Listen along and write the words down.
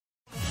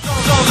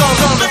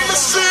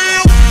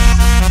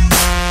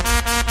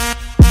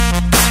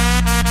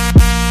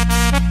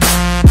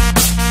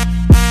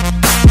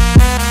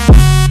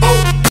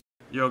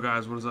Yo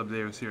guys, what is up?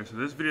 Davis here. So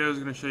this video is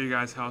going to show you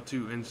guys how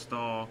to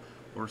install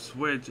or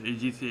switch a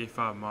GTA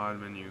 5 mod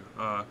menu.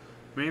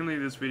 Mainly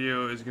this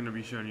video is going to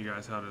be showing you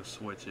guys how to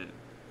switch it,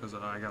 because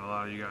I got a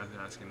lot of you guys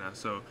asking that.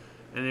 So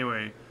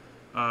anyway,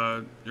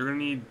 you're going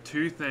to need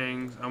two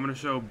things. I'm going to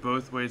show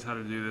both ways how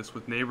to do this,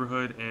 with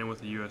Neighborhood and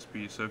with a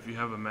USB. So if you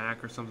have a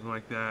Mac or something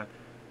like that,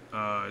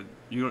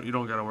 you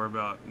don't got to worry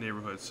about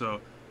Neighborhood. So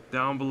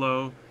down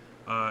below,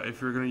 if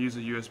you're going to use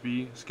a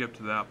USB, skip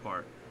to that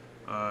part.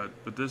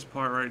 But this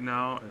part right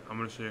now, I'm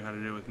going to show you how to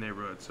do it with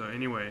Neighborhood. So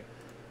anyway,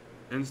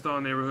 install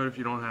Neighborhood if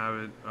you don't have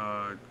it.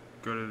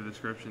 Go to the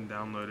description,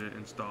 download it,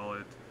 install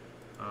it.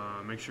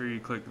 Make sure you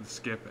click the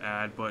skip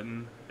ad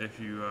button if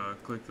you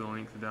click the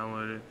link to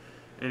download it.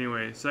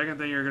 Anyway, second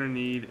thing you're going to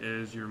need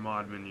is your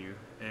mod menu.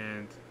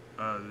 And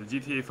the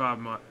GTA 5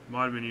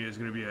 mod menu is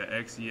going to be an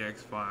XEX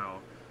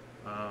file.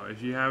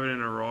 If you have it in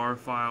a RAR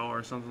file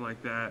or something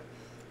like that,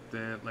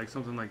 then like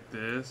something like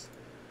this,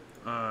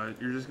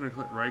 you're just going to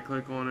right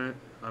click on it.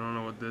 I don't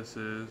know what this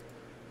is,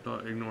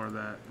 don't ignore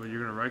that, but you're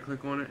going to right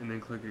click on it and then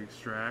click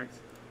extract,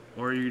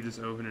 or you can just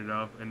open it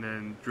up and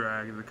then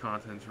drag the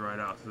contents right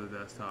out to the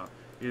desktop.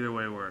 Either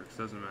way works,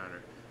 doesn't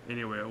matter.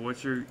 Anyway,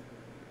 what you're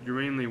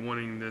mainly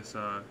wanting this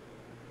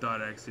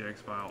 .xex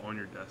file on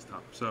your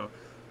desktop. So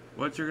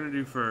what you're going to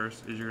do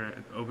first is you're going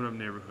to open up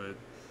Neighborhood,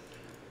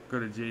 go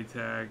to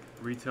JTAG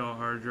retail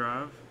hard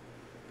drive,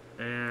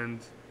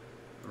 and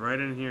right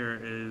in here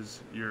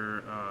is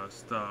your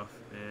stuff.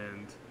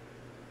 And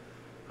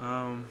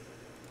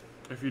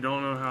if you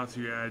don't know how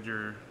to add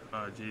your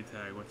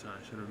JTAG, which I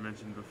should have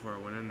mentioned before I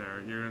went in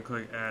there, you're going to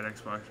click Add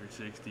Xbox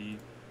 360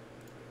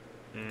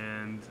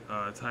 and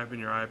type in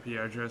your IP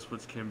address,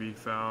 which can be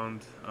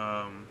found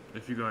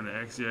if you go in the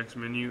XEX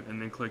menu and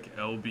then click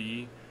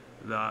LB.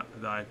 The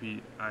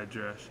IP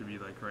address should be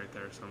like right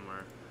there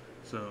somewhere.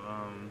 So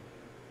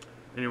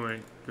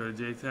anyway, go to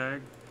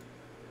JTAG,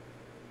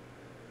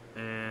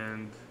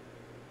 and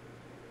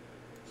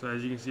so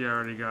as you can see, I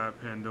already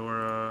got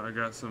Pandora. I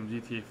got some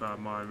GTA 5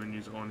 mod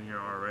menus on here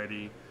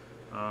already,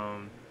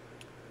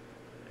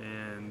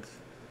 and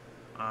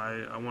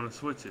I want to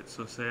switch it.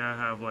 So say I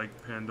have like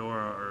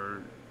Pandora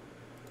or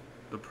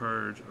The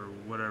Purge or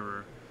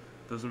whatever,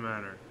 doesn't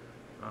matter.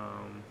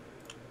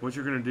 What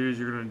you're going to do is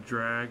you're going to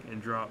drag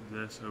and drop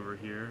this over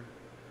here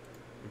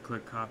and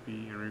click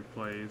copy and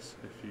replace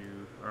if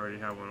you already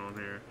have one on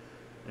here,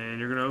 and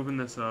you're going to open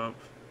this up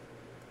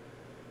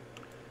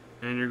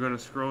and you're going to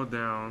scroll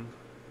down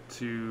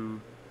to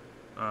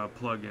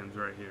plugins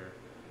right here,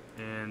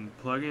 and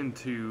plugin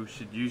 2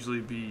 should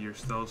usually be your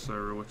stealth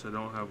server, which I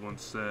don't have one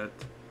set.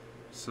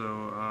 So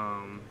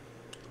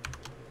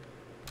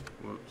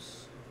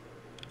whoops.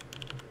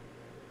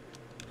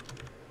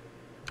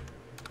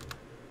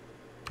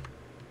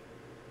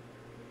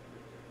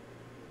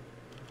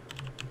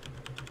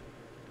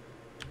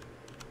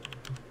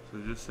 So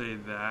just say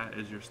that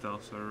is your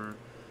stealth server,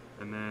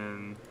 and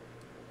then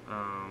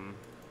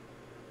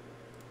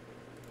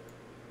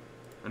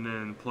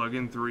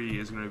plugin 3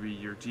 is going to be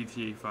your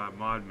GTA 5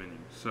 mod menu.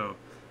 So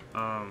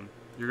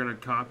you're going to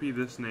copy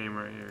this name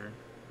right here,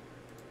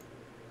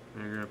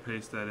 and you're going to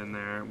paste that in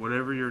there.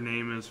 Whatever your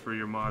name is for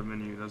your mod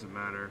menu, doesn't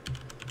matter.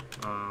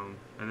 And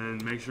then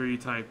make sure you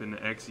type in the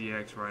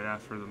XEX right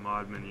after the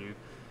mod menu.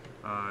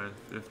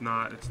 If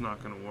not, it's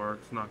not going to work.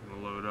 It's not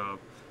going to load up.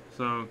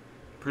 So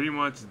pretty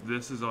much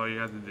this is all you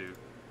have to do.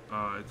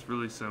 It's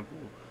really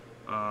simple.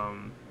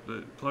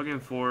 The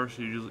plugin 4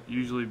 should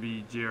usually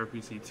be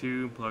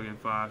gRPC2, plugin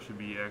 5 should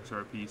be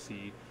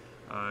XRPC.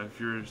 If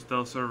your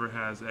stealth server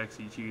has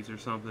XE cheats or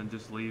something,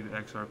 just leave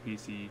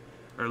XRPC,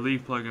 or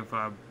leave plugin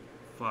 5,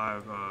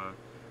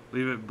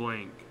 leave it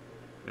blank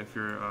if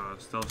your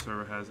stealth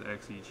server has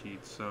XE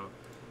cheats. So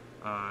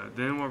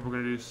then what we're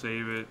going to do is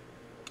save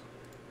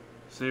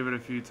it a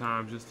few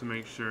times just to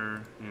make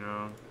sure, you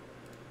know.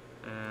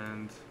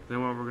 And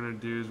then what we're going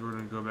to do is we're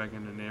going to go back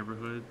into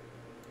Neighborhood,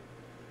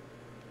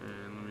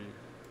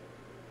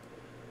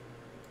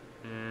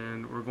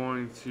 and we're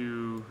going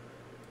to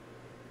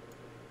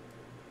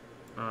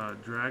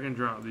drag and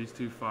drop these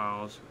two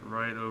files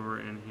right over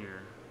in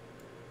here.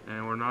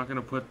 And we're not going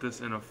to put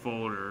this in a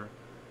folder.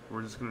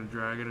 We're just going to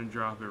drag it and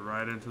drop it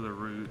right into the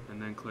root, and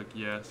then click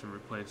yes and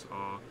replace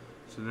all.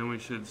 So then we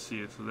should see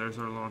it. So there's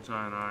our launch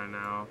INI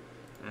now,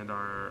 and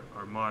our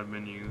mod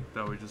menu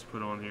that we just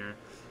put on here.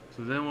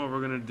 So then what we're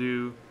going to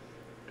do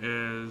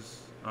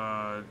is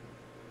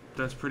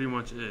that's pretty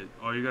much it.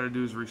 All you got to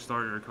do is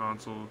restart your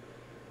console,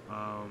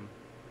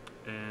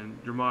 and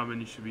your mod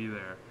menu should be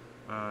there.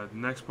 The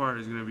next part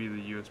is going to be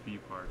the USB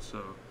part,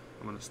 so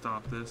I'm going to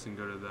stop this and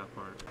go to that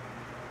part.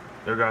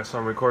 Yo guys, so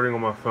I'm recording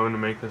on my phone to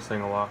make this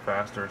thing a lot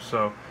faster.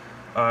 So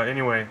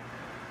anyway,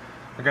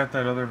 I got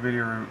that other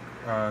video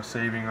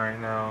saving right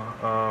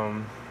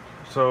now.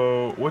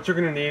 So what you're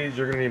going to need is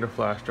you're going to need a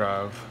flash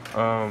drive.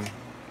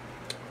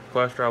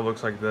 Flash drive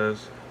looks like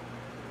this,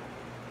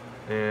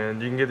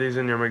 and you can get these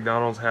in your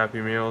McDonald's Happy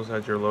Meals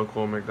at your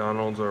local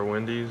McDonald's or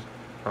Wendy's.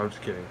 I'm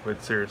just kidding,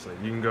 but seriously,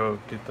 you can go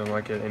get them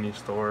like at any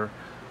store.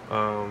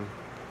 Doesn't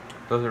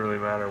really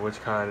matter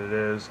which kind it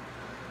is.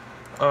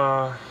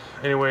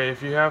 anyway,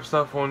 if you have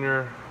stuff on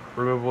your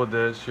removable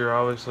disk, you're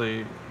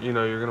obviously,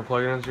 you're gonna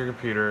plug it into your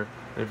computer.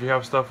 And if you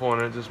have stuff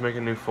on it, just make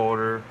a new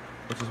folder,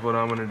 which is what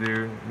I'm gonna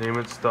do. Name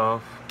it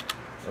stuff,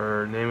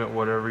 or name it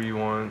whatever you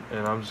want,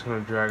 and I'm just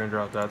gonna drag and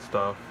drop that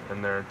stuff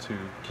in there to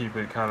keep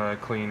it kind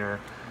of cleaner,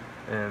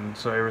 and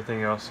so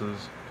everything else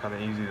is kind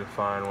of easy to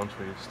find once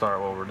we start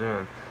what we're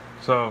doing.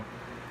 So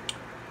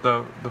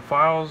the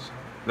files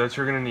that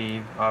you're gonna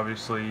need,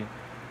 obviously,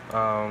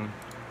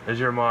 is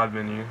your mod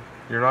menu.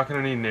 You're not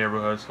gonna need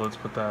neighborhood, so let's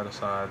put that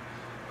aside.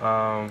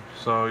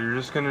 So you're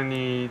just gonna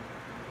need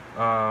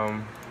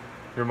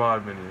your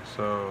mod menu.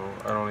 So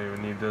I don't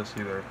even need this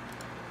either.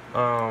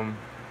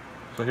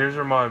 So here's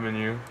your mod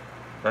menu.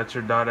 That's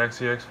your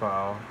 .xex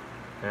file,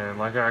 and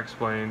like I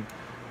explained,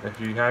 if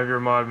you have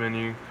your mod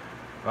menu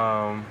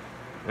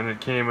and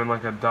it came in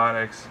like a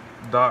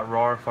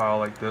 .rar file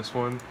like this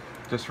one,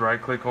 just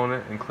right click on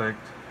it and click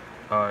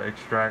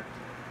extract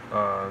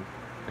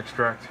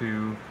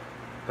to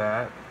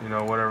that,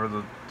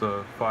 whatever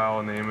the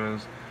file name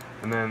is,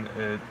 and then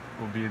it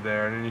will be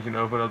there, and then you can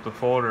open up the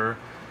folder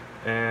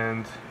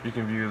and you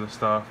can view the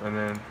stuff. And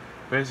then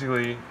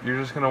basically you're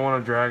just going to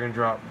want to drag and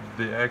drop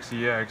the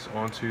XEX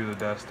onto the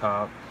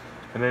desktop,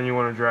 and then you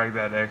want to drag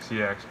that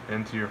XEX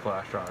into your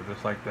flash drive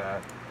just like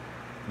that.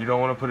 You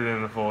don't want to put it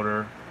in a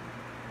folder.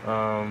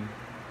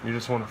 You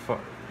just want to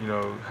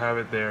have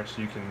it there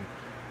so you can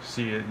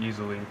see it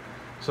easily.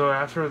 So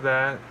after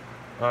that,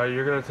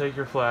 you're going to take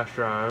your flash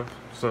drive.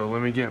 So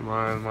let me get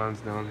mine.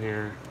 Mine's down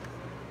here.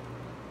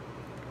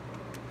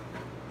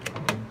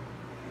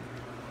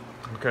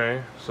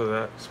 Okay, so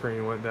that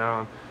screen went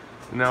down.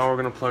 Now we're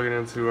going to plug it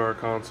into our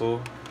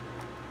console.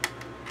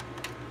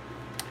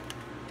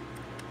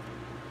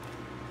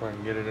 If I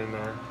can get it in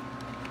there.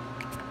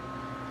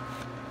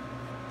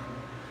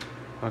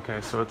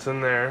 Okay, so it's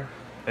in there,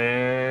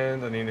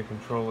 and I need a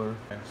controller.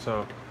 Okay,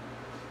 so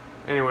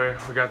anyway,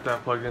 we got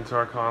that plugged into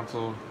our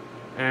console,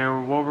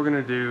 and what we're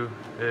going to do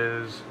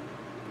is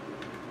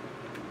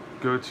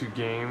go to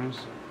games,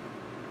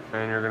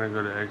 and you're going to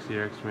go to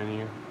XEX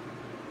menu.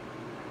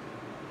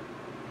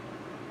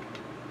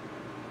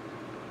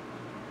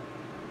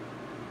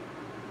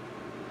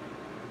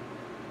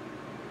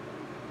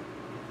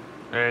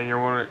 And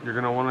you're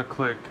gonna want to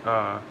click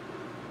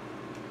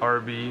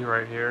RB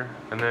right here,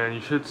 and then you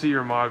should see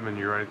your mod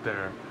menu right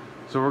there.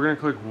 So we're gonna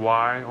click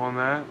Y on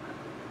that,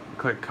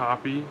 click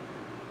copy,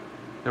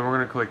 then we're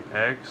gonna click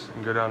X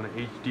and go down to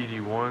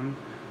HDD1,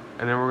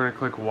 and then we're gonna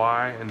click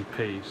Y and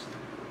paste.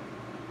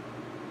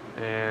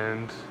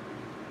 And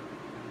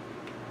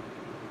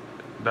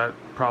that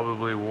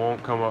probably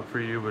won't come up for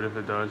you, but if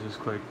it does, just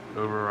click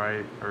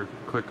overwrite or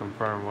click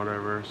confirm,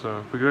 whatever. So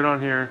if we go down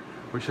here,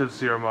 we should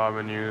see our mod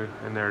menu,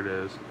 and there it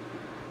is.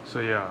 So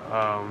yeah,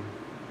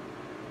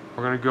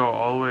 we're gonna go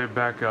all the way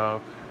back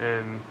up,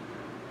 and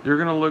you're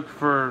gonna look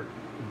for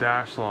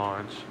dash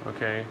launch.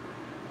 Okay,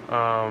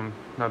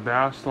 now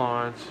dash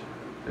launch,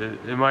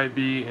 it might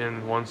be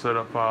in one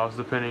setup files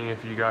depending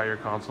if you got your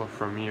console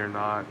from me or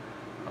not.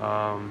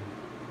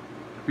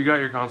 If you got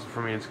your console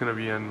from me, it's gonna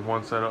be in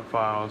one setup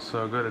files.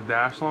 So go to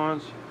dash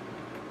launch,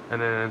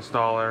 and then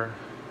installer,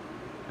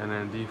 and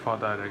then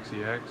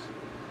default.xex.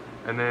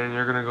 And then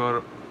you're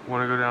gonna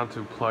want to go down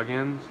to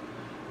plugins,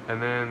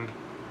 and then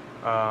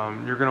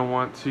you're gonna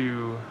want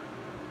to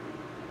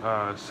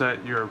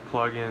set your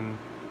plugin.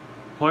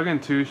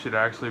 Plugin 2 should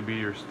actually be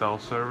your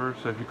stealth server.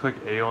 So if you click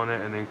A on it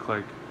and then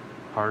click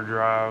hard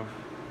drive,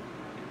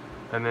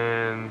 and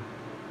then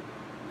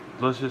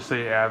let's just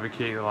say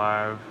Advocate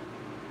Live,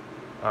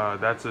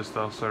 that's a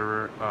stealth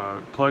server.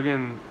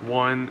 Plugin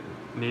 1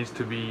 needs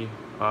to be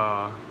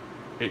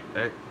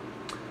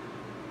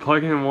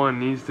Plugin 1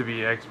 needs to be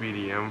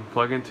XBDM,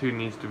 plugin 2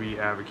 needs to be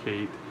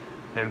Advocate,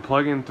 and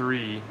plugin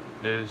 3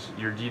 is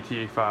your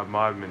GTA 5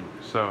 mod menu.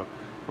 So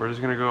we're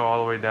just going to go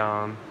all the way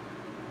down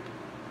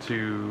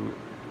to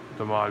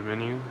the mod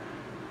menu,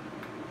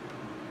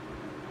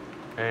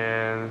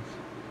 and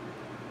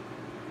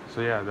so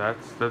yeah,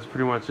 that's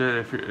pretty much it.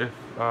 If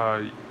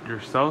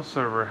your stealth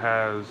server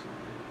has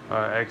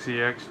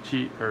XEX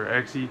cheat or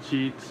XE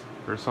cheats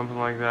or something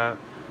like that,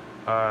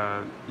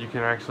 you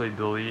can actually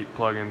delete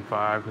plugin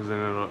 5, because then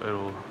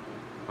it'll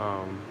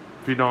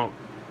if you don't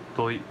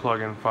delete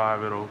plugin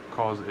 5, it'll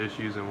cause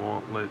issues and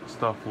won't let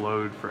stuff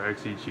load for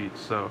XE cheats.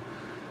 So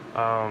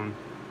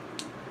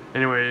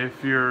anyway,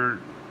 if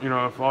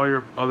if all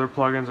your other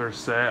plugins are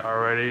set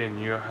already and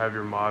you have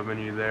your mod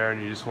menu there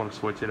and you just want to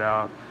switch it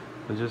out,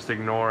 then just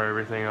ignore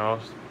everything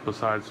else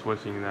besides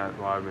switching that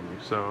mod menu.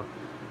 So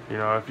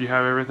if you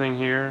have everything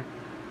here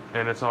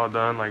and it's all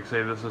done, like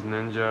say this is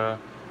Ninja,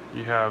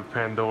 you have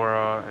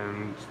Pandora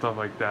and stuff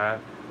like that,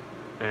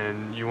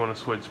 and you want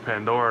to switch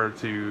Pandora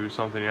to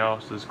something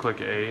else, just click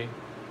A,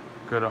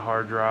 go to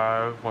hard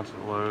drive once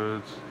it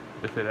loads.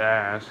 If it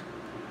asks,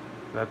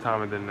 that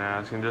time it didn't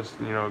ask, and just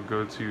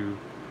go to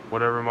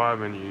whatever mod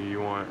menu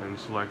you want and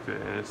select it,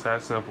 and it's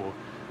that simple.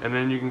 And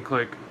then you can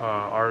click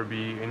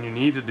RB, and you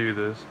need to do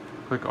this,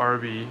 click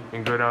RB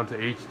and go down to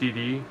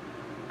HDD,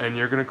 and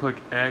you're going to click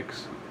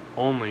X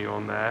only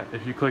on that.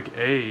 If you click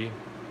A,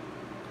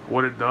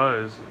 what it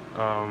does,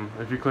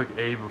 if you click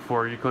A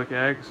before you click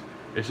X,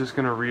 it's just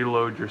going to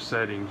reload your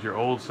settings, your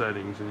old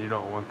settings, and you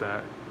don't want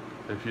that.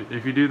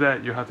 If you do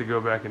that, you'll have to go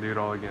back and do it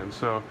all again.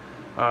 So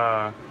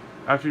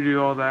after you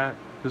do all that,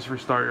 just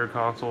restart your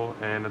console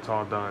and it's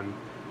all done,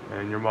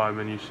 and your mod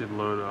menu should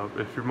load up.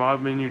 If your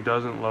mod menu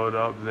doesn't load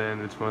up,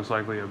 then it's most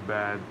likely a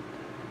bad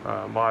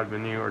mod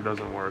menu or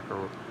doesn't work.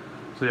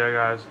 So yeah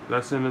guys,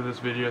 that's the end of this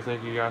video.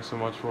 Thank you guys so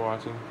much for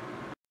watching.